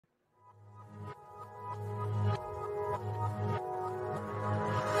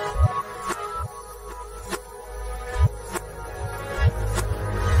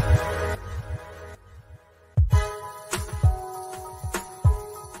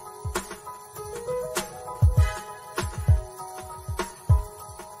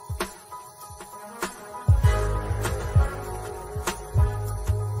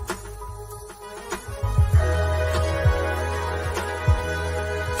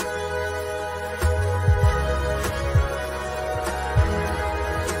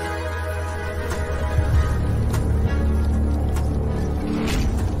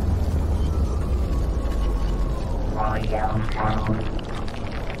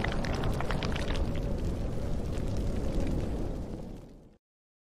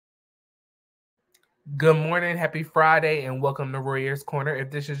Good morning, happy Friday, and welcome to Warriors Corner.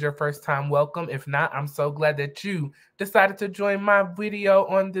 If this is your first time, welcome. If not, I'm so glad that you decided to join my video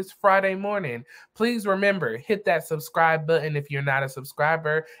on this Friday morning. Please remember, hit that subscribe button if you're not a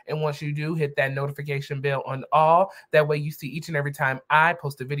subscriber. And once you do, hit that notification bell on all. That way you see each and every time I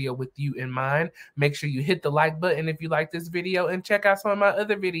post a video with you in mind. Make sure you hit the like button if you like this video and check out some of my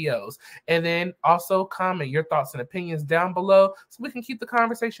other videos. And then also comment your thoughts and opinions down below so we can keep the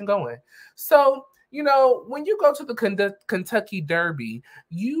conversation going. So, when you go to the Kentucky Derby,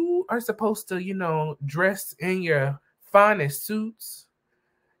 you are supposed to, dress in your finest suits,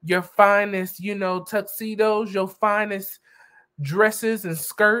 your finest, tuxedos, your finest dresses and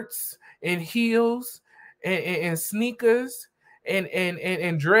skirts and heels and sneakers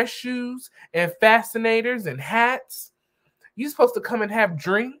and dress shoes and fascinators and hats. You're supposed to come and have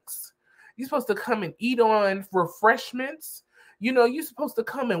drinks. You're supposed to come and eat on refreshments. You're supposed to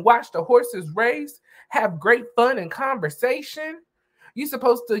come and watch the horses race, have great fun and conversation. You're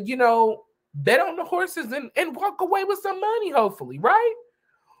supposed to, bet on the horses and walk away with some money, hopefully, right?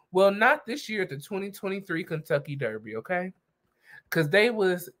 Well, not this year at the 2023 Kentucky Derby, okay? Because they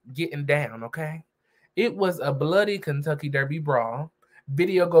was getting down, okay? It was a bloody Kentucky Derby brawl.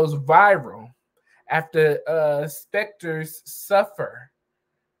 Video goes viral after specters suffer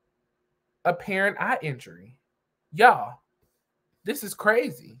apparent eye injury. Y'all, this is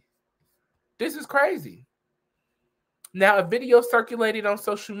crazy. This is crazy. Now, a video circulated on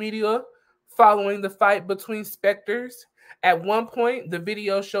social media following the fight between specters. At one point, the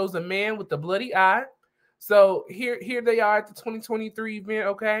video shows a man with a bloody eye. So here they are at the 2023 event,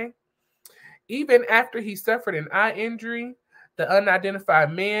 okay? Even after he suffered an eye injury, the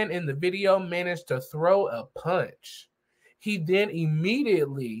unidentified man in the video managed to throw a punch. He then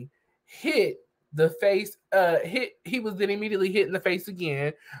immediately hit the face, he was then immediately hit in the face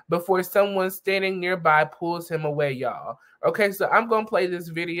again before someone standing nearby pulls him away, y'all. Okay, so I'm gonna play this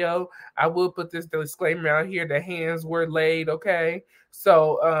video. I will put this disclaimer out here. The hands were laid, okay?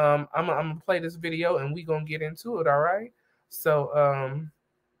 So I'm gonna play this video and we gonna get into it, all right? So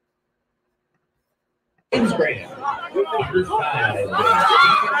Instagram.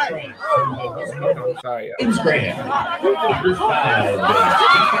 I'm sorry. Instagram.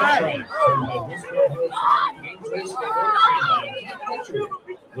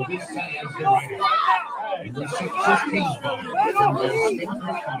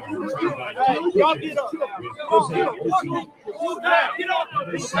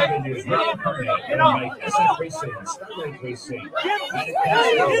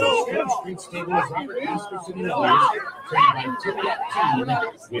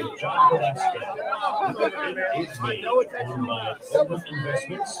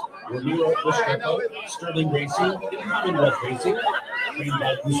 Investments, Sterling Racing, Commonwealth Racing, trained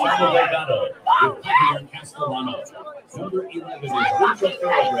by Gustavo Delgado, with Javier Castellano. Number 11 is Winter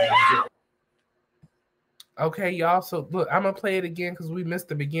Thoroughbreds. Okay, y'all. So look, I'm gonna play it again because we missed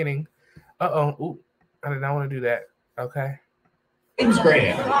the beginning. Ooh, I did not want to do that. Okay.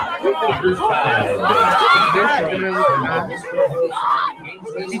 Instagram.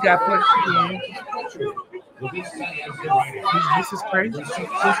 He got punched again. This is crazy.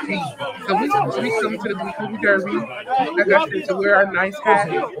 So we come to the Kentucky Derby. Like I said, to wear our nice hat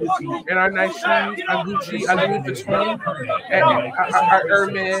and our nice shoes, our Gucci, our Louis Vuitton, and our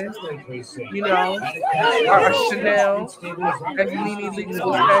Hermes, our Chanel, as Nene Leakes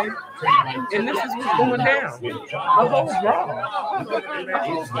will say. And this is what's going down. A whole brawl. A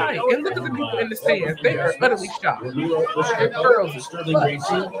whole fight. And look at the people in the stands. They are utterly shocked. Their girls are Sterling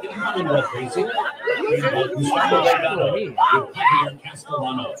Racing, Commonwealth Racing. Let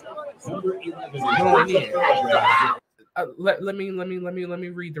me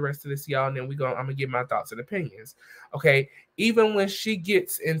read the rest of this, y'all, and then I'm gonna give my thoughts and opinions. Okay, even when she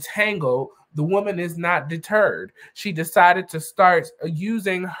gets entangled, the woman is not deterred. She decided to start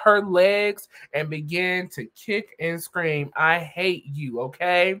using her legs and began to kick and scream, "I hate you,"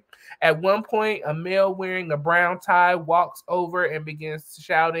 okay? At one point, a male wearing a brown tie walks over and begins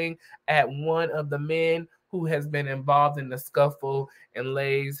shouting at one of the men who has been involved in the scuffle and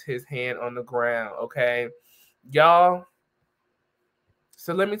lays his hand on the ground, okay? Y'all,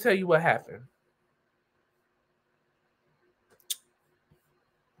 so let me tell you what happened.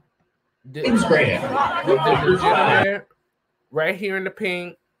 The gentleman right here in the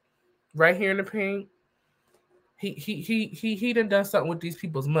pink, he done something with these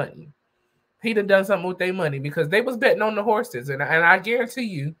people's money. He done something with their money because they was betting on the horses, and I guarantee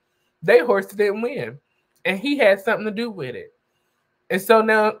you, their horses didn't win, and he had something to do with it. And so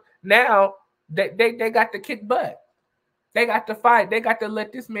now they got to kick butt. They got to fight. They got to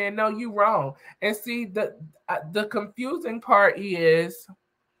let this man know you wrong. And see, the confusing part is,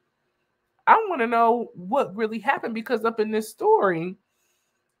 I want to know what really happened, because up in this story,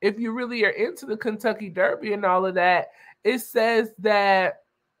 if you really are into the Kentucky Derby and all of that, it says that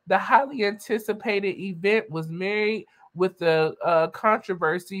the highly anticipated event was married with the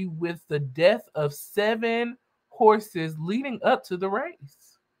controversy with the death of 7 horses leading up to the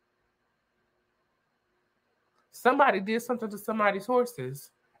race. Somebody did something to somebody's horses,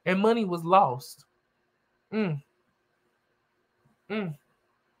 and money was lost. And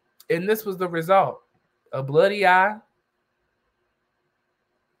this was the result: a bloody eye,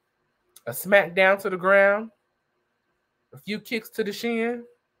 a smack down to the ground, a few kicks to the shin.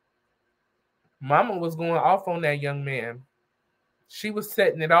 Mama was going off on that young man. She was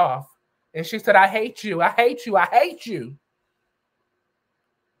setting it off. And she said, I hate you, I hate you, I hate you.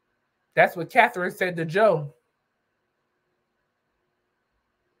 That's what Catherine said to Joe.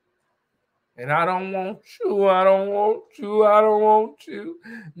 And I don't want you, I don't want you, I don't want you.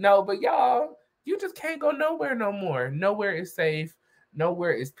 No, but y'all, you just can't go nowhere no more. Nowhere is safe.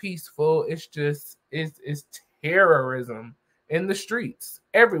 Nowhere is peaceful. It's just, it's terrorism in the streets,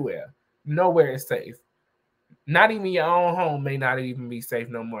 everywhere. Nowhere is safe. Not even your own home may not even be safe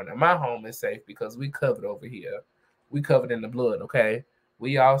no more. Now, my home is safe because we covered over here. We covered in the blood, okay?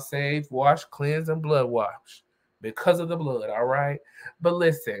 We all saved, washed, cleansed, and blood washed because of the blood, all right? But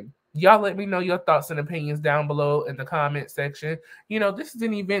listen, y'all let me know your thoughts and opinions down below in the comment section. You know, this is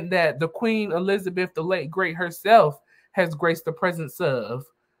an event that the Queen Elizabeth, the late great herself, has graced the presence of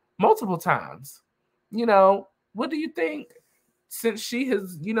multiple times. You know, what do you think? Since she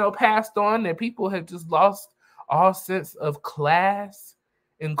has, you know, passed on, that people have just lost all sense of class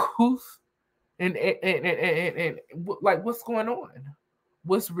and couth and like, what's going on?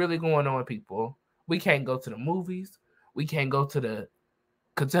 What's really going on, people? We can't go to the movies. We can't go to the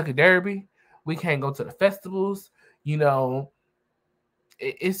Kentucky Derby. We can't go to the festivals. You know,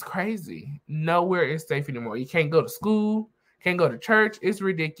 it's crazy. Nowhere is safe anymore. You can't go to school. Can't go to church. It's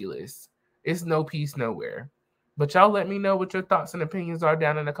ridiculous. It's no peace nowhere. But y'all let me know what your thoughts and opinions are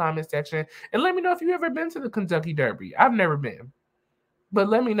down in the comment section. And let me know if you've ever been to the Kentucky Derby. I've never been. But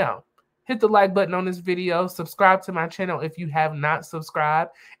let me know. Hit the like button on this video. Subscribe to my channel if you have not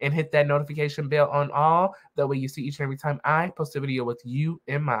subscribed. And hit that notification bell on all. That way you see each and every time I post a video with you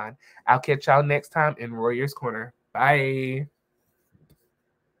in mind. I'll catch y'all next time in Warriors Corner. Bye.